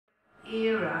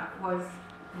era was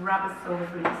Rubber Soul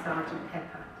with Sergeant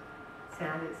Pepper. So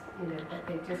it's, that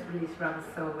they just released Rubber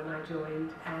Soul when I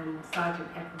joined, and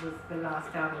Sergeant Pepper was the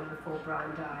last album before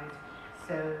Brian died.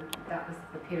 So that was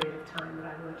the period of time that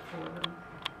I worked for them.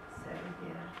 So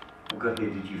yeah. Well, got here,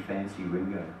 did you fancy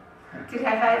Ringo? Did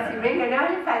I fancy Ringo? No, I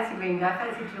didn't fancy Ringo. I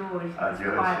fancied George. Oh, He was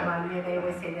the quiet one. Yeah, they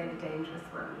always say they're the dangerous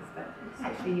ones, but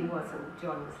actually he wasn't.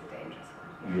 John was the dangerous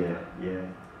one. Yeah.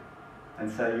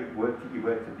 And so you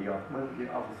worked at the office. Well, the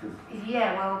offices.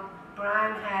 Yeah, well,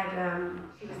 Brian had.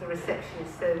 She was the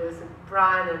receptionist, so there was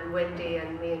Brian and Wendy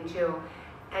and me and Jill.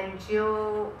 And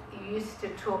Jill used to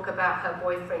talk about her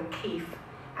boyfriend Keith,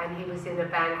 and he was in a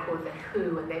band called The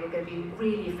Who, and they were going to be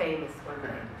really famous one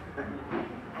day.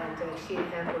 And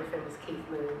her boyfriend was Keith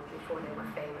Moon before they were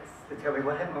famous. So tell me,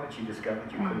 what happened when she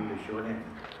discovered you couldn't do shorthand?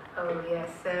 Oh yeah,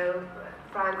 so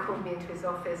Brian called me into his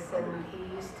office and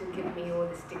he used to give me all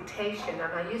this dictation,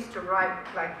 and I used to write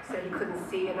so he couldn't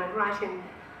see, and I'd write in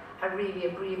a really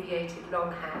abbreviated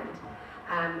longhand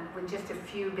with just a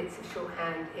few bits of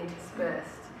shorthand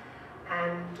interspersed.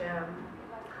 And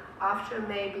after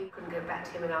maybe couldn't go back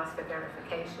to him and ask for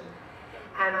verification.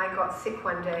 And I got sick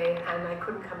one day and I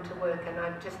couldn't come to work, and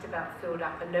I just about filled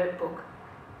up a notebook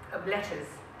of letters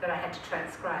that I had to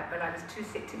transcribe, but I was too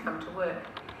sick to come to work.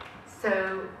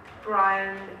 So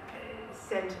Brian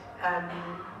sent,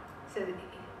 so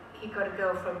he got a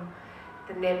girl from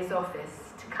the NEMS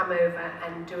office to come over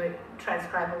and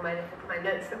transcribe all my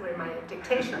notes that were in my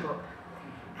dictation book.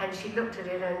 And she looked at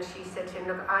it and she said to him,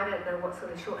 look, I don't know what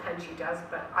sort of shorthand she does,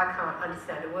 but I can't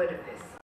understand a word of this.